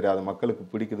ஏதுங்கிறதுன்னு தெரியாது, மக்களுக்கு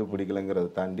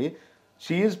பிடிக்கலங்கிறத தாண்டி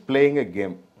she is playing a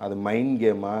game. அது மைண்ட்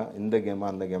கேமா, இந்த கேமா,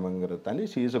 அந்த கேமுங்கிறத தாண்டி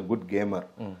she is a good gamer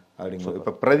அப்படிங்கிறது.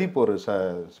 இப்போ பிரதீப் ஒரு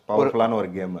பவர்ஃபுல்லான ஒரு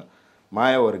கேமர்,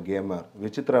 மாயா ஒரு கேமர்,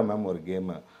 விசித்ரா மேம் ஒரு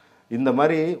கேமர். இந்த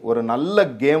மாதிரி ஒரு நல்ல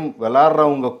கேம்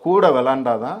விளாட்றவங்க கூட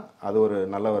விளாண்டாதான் அது ஒரு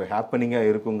நல்ல ஒரு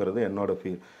ஹாப்பனிங்காக இருக்குங்கிறது என்னோட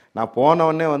ஃபீல். நான்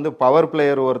போனவொடனே வந்து பவர்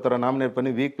பிளேயர் ஒருத்தரை நாமினேட்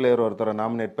பண்ணி, வீக் பிளேயர் ஒருத்தரை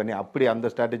நாமினேட் பண்ணி அப்படி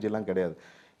அந்த ஸ்ட்ராட்டஜிலாம் கிடையாது.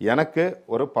 எனக்கு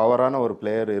ஒரு பவரான ஒரு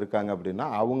பிளேயர் இருக்காங்க அப்படின்னா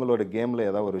அவங்களோட கேமில்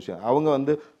ஏதாவது ஒரு விஷயம், அவங்க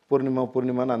வந்து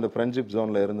பூர்ணிமான்னு அந்த ஃப்ரெண்ட்ஷிப்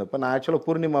ஜோனில் இருந்தப்போ நான் ஆக்சுவலாக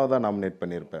பூர்ணிமாவை தான் நாமினேட்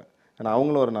பண்ணியிருப்பேன். ஏன்னா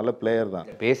அவங்களும் ஒரு நல்ல பிளேயர் தான்.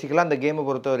 பேசிக்கலாக அந்த கேமை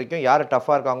பொறுத்த வரைக்கும் யார்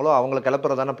டஃப்பாக இருக்காங்களோ அவங்களை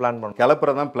கிளப்புறதான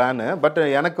பிளான். பட்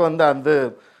எனக்கு வந்து அந்த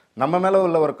நம்ம மேலே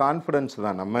உள்ள ஒரு கான்ஃபிடன்ஸ்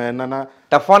தான். நம்ம என்னன்னா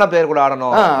டஃப்பான பிளேயர் கூட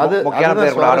ஆடணும், அது முக்கியமான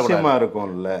பிளேயர் கூட ஆடணுமா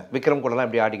இருக்கும்ல. விக்ரம் கூடலாம்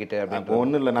இப்படி ஆடிக்கிட்டு அப்படி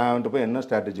ஒன்றும் இல்லை. நான் வந்துட்டு போய் என்ன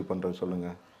ஸ்ட்ராட்டஜி பண்ணுறது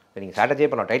சொல்லுங்கள். நீங்கள் ஸ்ட்ராட்டஜியே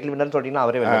பண்ணலாம். டைட்டில் வின்னர்னு சொல்லிட்டீங்கன்னா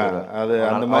அவரே அது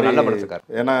அந்த மாதிரி.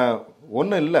 ஏன்னா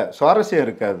ஒன்றும் இல்லை, சுவாரஸ்யம்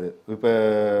இருக்காது. இப்போ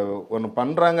ஒன்று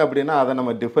பண்ணுறாங்க அப்படின்னா அதை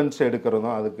நம்ம டிஃபென்ஸ்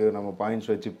எடுக்கிறதும், அதுக்கு நம்ம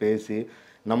பாயிண்ட்ஸ் வச்சு பேசி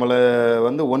நம்மளை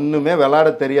வந்து ஒன்றுமே விளையாட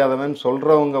தெரியாதவன்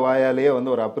சொல்கிறவங்க வாயாலேயே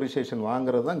வந்து ஒரு அப்ரிசியேஷன்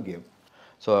வாங்குறது தான் கேம்.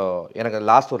 ஸோ எனக்கு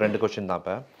லாஸ்ட் ஒரு 2 கொஸ்டின் தான்.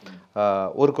 இப்போ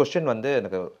ஒரு கொஸ்டின் வந்து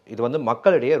எனக்கு இது வந்து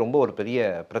மக்களிடையே ரொம்ப ஒரு பெரிய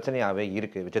பிரச்சனையாகவே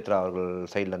இருக்குது. விசித்ரா அவர்கள்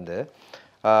சைட்லேருந்து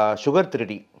சுகர்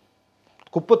திருடி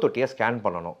குப்பை தொட்டியை ஸ்கேன்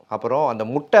பண்ணணும், அப்புறம் அந்த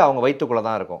முட்டை அவங்க வயிற்றுக்குள்ளே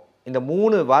தான் இருக்கும். இந்த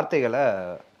 3 வார்த்தைகளை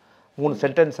 3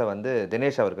 சென்டென்ஸை வந்து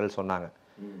தினேஷ் அவர்கள் சொன்னாங்க.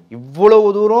 இவ்வளவு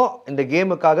தூரம் இந்த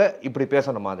கேமுக்காக இப்படி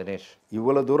பேசணுமா தினேஷ்?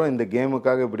 இவ்வளோ தூரம் இந்த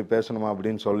கேமுக்காக இப்படி பேசணுமா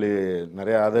அப்படின்னு சொல்லி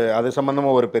நிறையா அது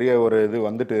சம்மந்தமாக ஒரு பெரிய ஒரு இது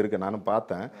வந்துட்டு இருக்கு. நானும்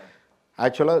பார்த்தேன்.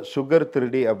 ஆக்சுவலாக சுகர்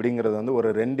திருடி அப்படிங்கிறது வந்து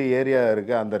ஒரு 2 ஏரியா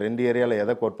இருக்குது. அந்த 2 ஏரியாவில்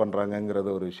எதை கோட் பண்ணுறாங்கங்கிறது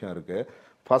ஒரு விஷயம் இருக்குது.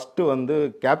 ஃபஸ்ட்டு வந்து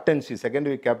கேப்டன்சி, செகண்ட்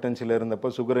வீக் கேப்டன்சியில் இருந்தப்போ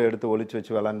சுகரை எடுத்து ஒழிச்சு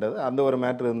வச்சு விளாண்டது அந்த ஒரு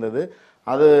மேட்ரு இருந்தது.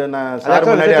 அது நான் சார்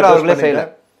முன்னாடி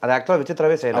அது ஆக்சுவலாக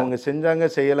விசித்ராவே செய்யல. அவங்க செஞ்சாங்க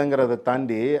செய்யலைங்கிறத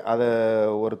தாண்டி அதை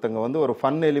ஒருத்தங்க வந்து ஒரு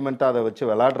ஃபன் எலிமெண்ட்டாக அதை வச்சு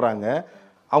விளாடுறாங்க.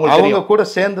 அவங்க கூட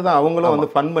சேர்ந்து தான் அவங்களும்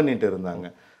வந்து ஃபன் பண்ணிட்டு இருந்தாங்க.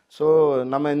 ஸோ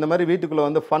நம்ம இந்த மாதிரி வீட்டுக்குள்ளே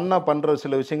வந்து ஃபன்னாக பண்ணுற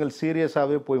சில விஷயங்கள்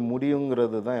சீரியஸாகவே போய்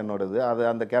முடியுங்கிறது தான் என்னோடது. அது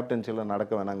அந்த கேப்டன்சியில்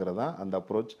நடக்க வேணாங்கிறது தான் அந்த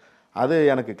அப்ரோச். அது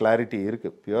எனக்கு கிளாரிட்டி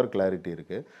இருக்குது, பியூர் கிளாரிட்டி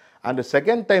இருக்குது. அண்ட்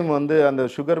செகண்ட் டைம் வந்து அந்த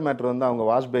சுகர் மேட்ரு வந்து அவங்க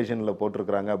வாஷ் பேஷனில்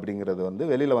போட்டிருக்கிறாங்க அப்படிங்கிறது வந்து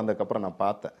வெளியில் வந்ததுக்கப்புறம் நான்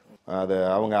பார்த்தேன். அது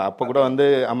அவங்க அப்போ கூட வந்து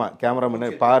ஆமாம் கேமராமேனு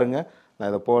பாருங்கள் நான்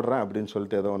இதை போடுறேன் அப்படின்னு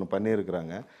சொல்லிட்டு ஏதோ ஒன்று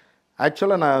பண்ணியிருக்கிறாங்க.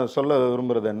 ஆக்சுவலாக நான் சொல்ல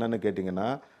விரும்புகிறது என்னன்னு கேட்டிங்கன்னா,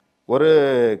 ஒரு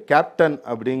கேப்டன்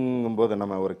அப்படிங்கும்போது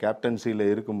நம்ம ஒரு கேப்டன்சியில்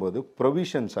இருக்கும்போது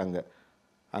ப்ரொவிஷன்ஸ்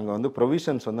அங்கே வந்து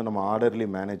ப்ரொவிஷன்ஸ் வந்து நம்ம ஆர்டர்லி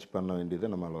மேனேஜ் பண்ண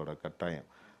வேண்டியது நம்மளோட கட்டாயம்.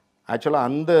 ஆக்சுவலாக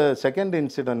அந்த செகண்ட்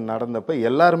இன்சிடென்ட் நடந்தப்போ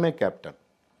எல்லாருமே கேப்டன்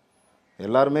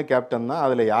தான்.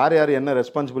 அதில் யார் என்ன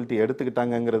ரெஸ்பான்சிபிலிட்டி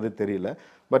எடுத்துக்கிட்டாங்கங்கிறது தெரியல.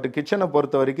 பட் கிச்சனை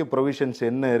பொறுத்த வரைக்கும் ப்ரொவிஷன்ஸ்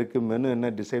என்ன இருக்குது, மெனு என்ன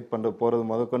டிசைட் பண்ணுற போகிறது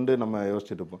முதற்கொண்டு நம்ம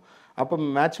யோசிச்சுட்டு இருப்போம். அப்போ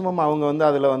மேக்ஸிமம் அவங்க வந்து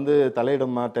அதில் வந்து தலையிட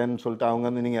மாட்டேன்னு சொல்லிட்டு அவங்க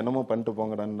வந்து நீங்கள் என்னமோ பண்ணிட்டு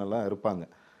போங்கடான்னுலாம் இருப்பாங்க.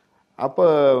 அப்போ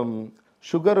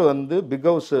சுகர் வந்து பிக்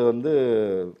ஹவுஸ் வந்து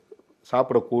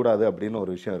சாப்பிடக்கூடாது அப்படின்னு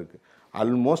ஒரு விஷயம் இருக்குது.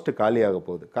 ஆல்மோஸ்ட் காலியாக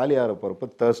போகிறப்போ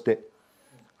தேர்ஸ்டே.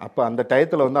 அப்போ அந்த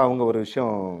டயத்தில் வந்து அவங்க ஒரு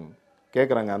விஷயம்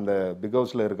கேட்குறாங்க. அந்த பிக்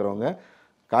ஹவுஸில் இருக்கிறவங்க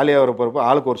காலியாக போகிறப்போ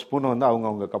ஆளுக்கு ஒரு ஸ்பூனை வந்து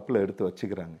அவங்க கப்பில் எடுத்து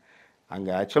வச்சுக்கிறாங்க.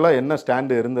 அங்கே ஆக்சுவலாக என்ன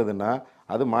ஸ்டாண்டு இருந்ததுன்னா,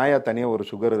 அது மாயா தனியாக ஒரு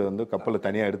சுகர் வந்து கப்பில்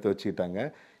தனியாக எடுத்து வச்சுக்கிட்டாங்க.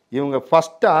 இவங்க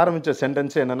ஃபஸ்ட்டு ஆரம்பித்த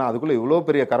சென்டென்ஸ் என்னென்னா அதுக்குள்ளே இவ்வளோ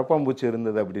பெரிய கரப்பாம்பூச்சி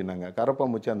இருந்தது அப்படின்னாங்க.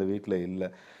 கரப்பாம்பூச்சி அந்த வீட்டில் இல்லை.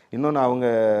 இன்னொன்று அவங்க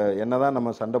என்ன தான்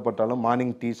நம்ம சண்டை போட்டாலும்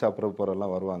மார்னிங் டீ சாப்பிட்ற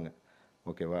போகிறெல்லாம் வருவாங்க,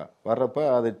 ஓகேவா? வர்றப்போ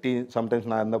அது டீ சம்டைம்ஸ்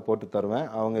நான் இருந்தால் போட்டு தருவேன்,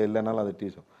 அவங்க இல்லைனாலும் அது டீ.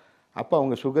 அப்போ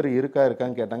அவங்க சுகர்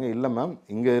இருக்கான்னு கேட்டாங்க. இல்லை மேம்,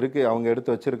 இங்கே இருக்குது, அவங்க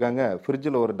எடுத்து வச்சுருக்காங்க,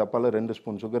 ஃப்ரிட்ஜில் ஒரு டப்பாவில் 2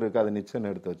 ஸ்பூன் சுகர் இருக்குது, அதை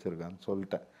நிச்சயம் எடுத்து வச்சுருக்காங்க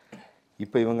சொல்லிட்டேன்.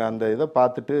 இப்போ இவங்க அந்த இதை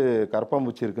பார்த்துட்டு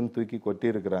கரப்பாம்பூச்சி இருக்குன்னு தூக்கி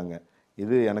கொட்டியிருக்கிறாங்க.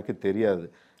 இது எனக்கு தெரியாது.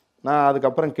 நான்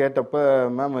அதுக்கப்புறம் கேட்டப்போ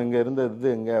மேம் இங்கே இருந்தது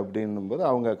எங்கே அப்படின்னும்போது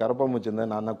அவங்க கரப்பாம்பூச்சி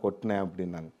இருந்தால் நான் தான் கொட்டினேன்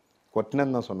அப்படின்னாங்க.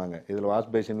 கொட்டினேன்னு தான் சொன்னாங்க. இதில்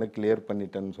வாஷ் பேஷனில் கிளியர்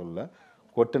பண்ணிட்டேன்னு சொல்ல,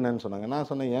 கொட்டினேன்னு சொன்னாங்க. நான்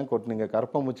சொன்னேன் ஏன் கொட்டினீங்க,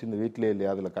 கரப்பாம்பூச்சி இந்த வீட்டிலே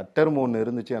இல்லையா, அதில் கட்டர்மு ஒன்று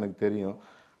இருந்துச்சு எனக்கு தெரியும்,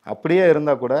 அப்படியே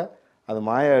இருந்தால் கூட அது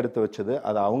மாயா எடுத்து வச்சது,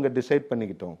 அதை அவங்க டிசைட்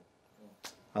பண்ணிக்கிட்டோம்,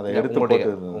 அதை எடுத்து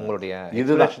போட்டு. உங்களுடைய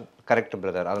இதுதான் கரெக்ட்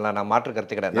பிரதர், அதெல்லாம் நான் மாற்று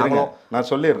கருத்து கிடையாது.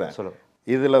 நான் சொல்லிடுறேன்.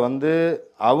 இதில் வந்து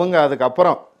அவங்க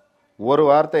அதுக்கப்புறம் ஒரு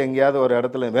வார்த்தை எங்கேயாவது ஒரு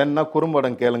இடத்துல வேணுன்னா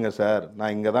குறும்படம் கேளுங்க சார்,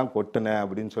 நான் இங்கே தான் கொட்டினேன்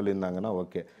அப்படின்னு சொல்லியிருந்தாங்கன்னா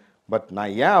ஓகே. பட்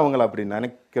நான் ஏன் அவங்கள அப்படி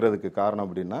நினைக்கிறதுக்கு காரணம்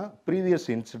அப்படின்னா ப்ரீவியஸ்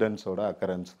இன்சிடென்ட்ஸோட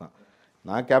அக்கரன்ஸ் தான்.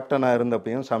 நான் கேப்டனாக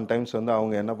இருந்தப்பையும் சம்டைம்ஸ் வந்து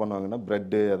அவங்க என்ன பண்ணுவாங்கன்னா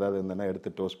ப்ரெட்டு ஏதாவது இருந்ததுன்னா எடுத்து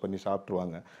டோஸ்ட் பண்ணி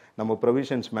சாப்பிட்ருவாங்க. நம்ம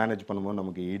ப்ரொவிஷன்ஸ் மேனேஜ் பண்ணும்போது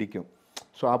நமக்கு இடிக்கும்.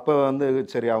 ஸோ அப்போ வந்து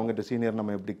சரி அவங்ககிட்ட சீனியர்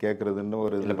நம்ம எப்படி கேட்குறதுன்னு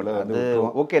ஒரு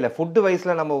இதில் ஓகே இல்லை ஃபுட்டு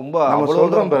வைஸில் நம்ம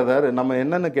சொல்கிறோம் பிரதர். நம்ம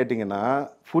என்னென்னு கேட்டிங்கன்னா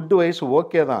ஃபுட்டு வைஸ்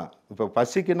ஓகே தான். இப்போ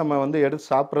பசிக்கு நம்ம வந்து எடுத்து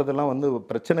சாப்பிட்றதுலாம் வந்து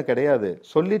பிரச்சனை கிடையாது.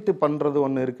 சொல்லிட்டு பண்ணுறது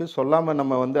ஒன்று இருக்குது, சொல்லாமல்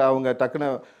நம்ம வந்து அவங்க டக்குன்னு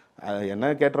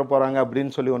என்ன கேட்டுற போகிறாங்க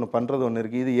அப்படின்னு சொல்லி ஒன்று பண்ணுறது ஒன்று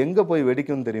இருக்குது. இது எங்கே போய்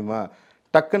வெடிக்கும்னு தெரியுமா?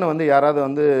 டக்குன்னு வந்து யாராவது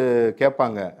வந்து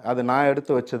கேட்பாங்க, அது நான்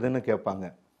எடுத்து வச்சதுன்னு கேட்பாங்க,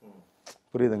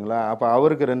 புரியுதுங்களா? அப்போ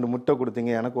அவருக்கு 2 முட்டை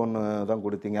கொடுத்தீங்க, எனக்கு 1 தான்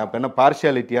கொடுத்தீங்க, அப்போ என்ன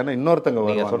பார்ஷியாலிட்டியான இன்னொருத்தங்க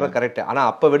நீங்கள் சொல்கிற கரெக்ட். ஆனால்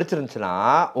அப்போ வெடிச்சிருந்துச்சுன்னா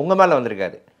உங்கள் மேலே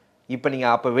வந்திருக்காது. இப்போ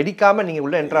நீங்கள் அப்போ வெடிக்காமல் நீங்கள்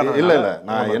உள்ள என்ட்ரான இல்லை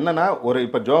நான் என்னன்னா ஒரு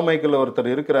இப்போ ஜோமைக்கேல் ஒருத்தர்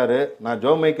இருக்கிறாரு, நான்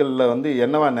ஜோமைக்கேலில் வந்து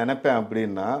என்னவா நினைப்பேன்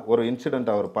அப்படின்னா ஒரு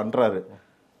இன்சிடென்ட் அவர் பண்ணுறாரு,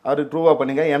 அவர் ட்ரூவாக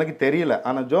பண்ணிங்க எனக்கு தெரியல.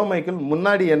 ஆனால் ஜோமைக்கேல்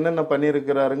முன்னாடி என்னென்ன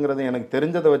பண்ணியிருக்கிறாருங்கிறது எனக்கு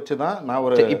தெரிஞ்சதை வச்சு தான் நான்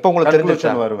ஒரு இப்போ உங்களுக்கு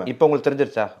தெரிஞ்சிருச்சா வருவேன். இப்போ உங்களுக்கு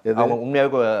தெரிஞ்சிருச்சா அவங்க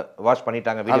உண்மையாகவே வாஷ்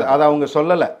பண்ணிட்டாங்க? அதை அவங்க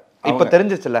சொல்லலை. இப்போ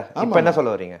தெரிஞ்சிச்சுல, இப்போ என்ன சொல்ல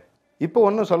வரீங்க? இப்போ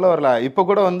ஒன்றும் சொல்ல வரல. இப்போ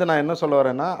கூட வந்து நான் என்ன சொல்ல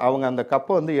வரேன்னா அவங்க அந்த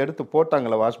கப்பை வந்து எடுத்து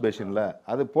போட்டாங்களே வாஷ் பேஷனில்,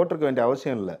 அது போட்டிருக்க வேண்டிய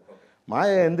அவசியம் இல்லை.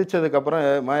 மாயா எந்திரிச்சதுக்கு அப்புறம்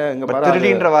மாயா இங்கே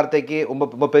திருடின்ற வார்த்தைக்கு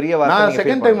ரொம்ப பெரிய வார்த்தை. நான்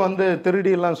செகண்ட் டைம் வந்து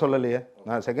திருடிலாம் சொல்லலையே.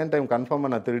 நான் செகண்ட் டைம்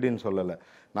கன்ஃபார்மாக நான் திருடின்னு சொல்லலை.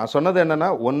 நான் சொன்னது என்னன்னா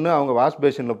ஒன்று அவங்க வாஷ்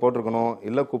பேஷனில் போட்டிருக்கணும்,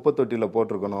 இல்லை குப்பை தொட்டியில்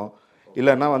போட்டிருக்கணும்,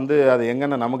 இல்லைன்னா வந்து அது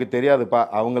எங்கன்னா நமக்கு தெரியாதுப்பா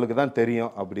அவங்களுக்கு தான்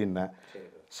தெரியும் அப்படின்னேன்.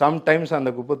 சம்டைம்ஸ் அந்த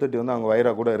குப்பை தொட்டி வந்து அவங்க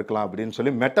வயிறாக கூட இருக்கலாம் அப்படின்னு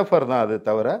சொல்லி மெட்டஃபர் தான், அது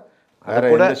தவிர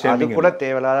அது கூட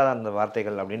தேவையில்லாத அந்த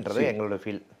வார்த்தைகள் அப்படின்றது எங்களோட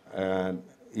ஃபீல்.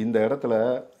 இந்த இடத்துல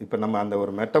இப்போ நம்ம அந்த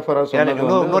ஒரு மெட்டஃபரா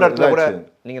இன்னொரு இடத்துல கூட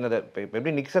நீங்கள் இந்த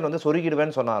எப்படி நிக்சன் வந்து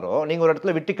சொருகிடுவேன்னு சொன்னாரோ நீங்கள் ஒரு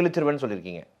இடத்துல விட்டு கிழிச்சிருவேன்னு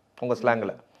சொல்லியிருக்கீங்க உங்கள்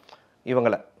ஸ்லாங்கில்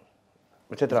இவங்களை.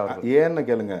 விசித்ரா ஏன்னு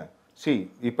கேளுங்க.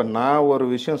 இப்போ நான் ஒரு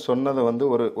விஷயம் சொன்னதை வந்து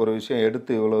ஒரு விஷயம்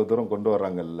எடுத்து இவ்வளவு தூரம் கொண்டு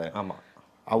வர்றாங்கல்ல. ஆமாம்,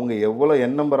 அவங்க எவ்வளவு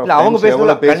என் நம்பர் ஆஃப்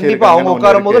அவங்க கண்டிப்பா அவங்க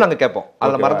உட்காரும்போது நாங்க கேட்போம்.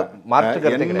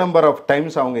 அதுல என் நம்பர் ஆஃப்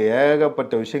டைம்ஸ் அவங்க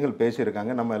ஏகப்பட்ட விஷயங்கள்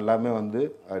பேசியிருக்காங்க. நம்ம எல்லாமே வந்து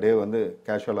அப்படியே வந்து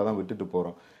கேஷுவலா தான் விட்டுட்டு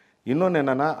போறோம். இன்னொன்று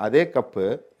என்னன்னா அதே கப்பு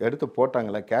எடுத்து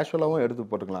போட்டாங்களே கேஷுவலாகவும் எடுத்து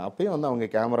போட்டுக்கலாம், அப்பயும் வந்து அவங்க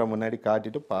கேமரா முன்னாடி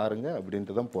காட்டிட்டு பாருங்க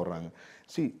அப்படின்ட்டு தான் போடுறாங்க.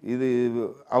 இது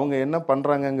அவங்க என்ன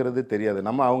பண்றாங்கங்கிறது தெரியாது.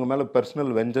 நம்ம அவங்க மேல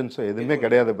பர்சனல் வெஞ்சன்ஸோ எதுவுமே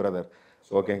கிடையாது பிரதர்,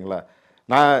 ஓகேங்களா?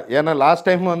 நான் ஏன்னா லாஸ்ட்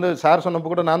டைம் வந்து சார் சொன்னப்போ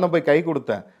கூட நான் தான் போய் கை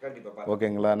கொடுத்தேன்,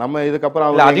 ஓகேங்களா? நம்ம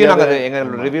இதுக்கப்புறம்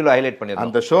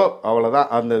அந்த ஷோ அவ்வளவுதான்.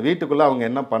 அந்த வீட்டுக்குள்ள அவங்க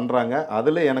என்ன பண்றாங்க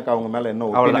அதுல எனக்கு அவங்க மேல என்ன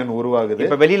ஒப்பீனியன் உருவாகுது,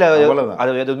 இப்ப வெளியில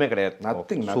அது எதுவுமே கிடையாது.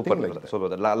 Nothing.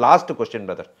 Super. Last question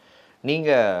brother,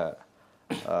 நீங்க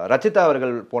ரச்சிதா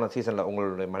அவர்கள் போன சீசன்ல,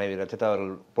 உங்களுடைய மனைவி ரச்சிதா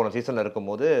அவர்கள் போன சீசன்ல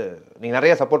இருக்கும்போது நீங்க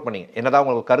நிறைய சப்போர்ட் பண்ணீங்க. என்னதான்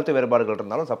உங்களுக்கு கருத்து வேறுபாடுகள்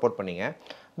இருந்தாலும் சப்போர்ட் பண்ணீங்க.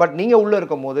 பட் நீங்க உள்ள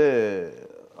இருக்கும்போது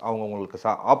அவங்க உங்களுக்கு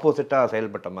ஆப்போசிட்டாக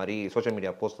செயல்பட்ட மாதிரி சோஷியல்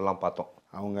மீடியா போஸ்ட் எல்லாம் பார்த்தோம்.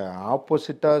 அவங்க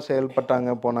ஆப்போசிட்டாக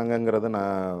செயல்பட்டாங்க போனாங்கங்கிறத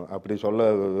நான் அப்படி சொல்ல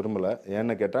விரும்பலை.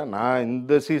 ஏன்னு கேட்டால் நான்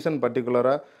இந்த சீசன்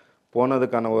பர்டிகுலராக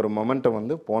போனதுக்கான ஒரு மொமெண்டம்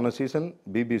வந்து போன சீசன்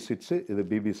BB6, இது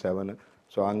BB7.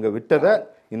 ஸோ அங்கே விட்டதை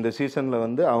இந்த சீசனில்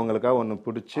வந்து அவங்களுக்காக ஒன்று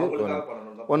பிடிச்சி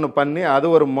ஒன்று பண்ணி அது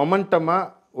ஒரு மொமெண்டமாக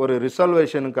ஒரு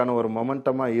ரிசால்வேஷனுக்கான ஒரு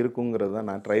மொமெண்டமாக இருக்குங்கிறது தான்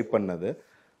நான் ட்ரை பண்ணது.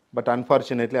 பட்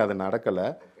அன்ஃபார்ச்சுனேட்லி அது நடக்கலை.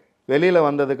 வெளியில்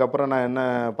வந்ததுக்கப்புறம் நான் என்ன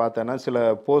பார்த்தேன்னா சில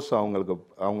போஸ்ட்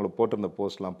அவங்களுக்கு போட்டிருந்த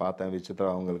போஸ்ட்லாம் பார்த்தேன். விசித்ரா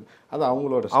அவங்களுக்கு அது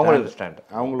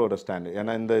அவங்களோட ஸ்டாண்டு.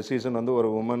 ஏன்னா இந்த சீசன் வந்து ஒரு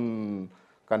உமன்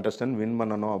கண்டஸ்டன்ட் வின்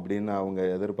பண்ணணும் அப்படின்னு அவங்க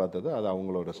எதிர்பார்த்தது, அது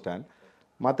அவங்களோட ஸ்டாண்ட்.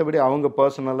 மற்றபடி அவங்க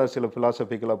பர்சனலாக சில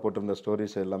ஃபிலாசபிக்கலாக போட்டிருந்த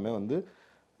ஸ்டோரிஸ் எல்லாமே வந்து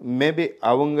மேபி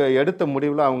அவங்க எடுத்த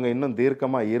முடிவில் அவங்க இன்னும்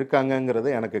தீர்க்கமாக இருக்காங்கங்கிறத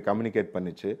எனக்கு கம்யூனிகேட்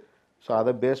பண்ணிச்சு. ஸோ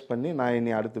அதை பேஸ் பண்ணி நான்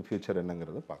இனி அடுத்த ஃபியூச்சர்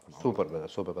என்னங்கிறத பார்க்கணும். Super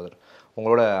brother, super brother.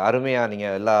 உங்களோட அருமையாக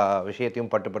நீங்கள் எல்லா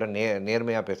விஷயத்தையும் பட்டு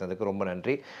நேர்மையாக பேசுனதுக்கு ரொம்ப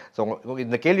நன்றி. ஸோ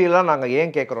இந்த கேள்வியெல்லாம் நாங்கள்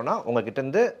ஏன் கேட்குறோன்னா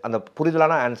உங்ககிட்டேருந்து அந்த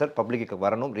புரிதலான ஆன்சர் பப்ளிக்கு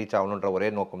வரணும், ரீச் ஆகணுன்ற ஒரே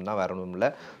நோக்கம் தான், வேற ஒன்றும்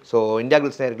இல்லை. ஸோ இந்தியா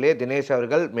கிளிட்ஸ் நேயர்களே, தினேஷ்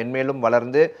அவர்கள் மென்மேலும்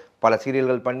வளர்ந்து பல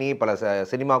சீரியல்கள் பண்ணி பல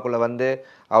சினிமாக்குள்ளே வந்து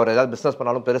அவர் ஏதாவது பிஸ்னஸ்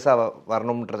பண்ணாலும் பெருசாக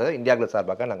வரணுன்றதை இந்தியா கிளிட்ஸ்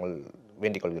சார்பாக நாங்கள்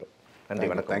வேண்டிக் கொள்கிறோம். நன்றி,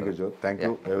 வணக்கம். Thank you Joe,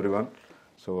 thank you every one.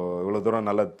 So இவ்வளோ தூரம்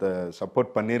நல்லா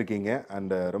சப்போர்ட் பண்ணியிருக்கீங்க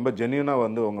அண்ட் ரொம்ப ஜென்யூனாக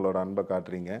வந்து உங்களோட அன்பை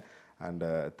காட்டுறீங்க. And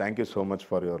thank you so much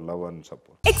for your love and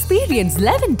support. Experience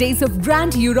 11 days of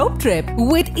Grand Europe trip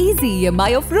with easy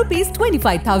EMI of rupees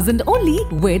 25,000 only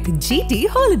with GT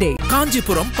Holiday.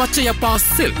 Kanchipuram Pachaiyappas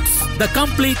Silks, the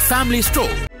complete family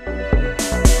store.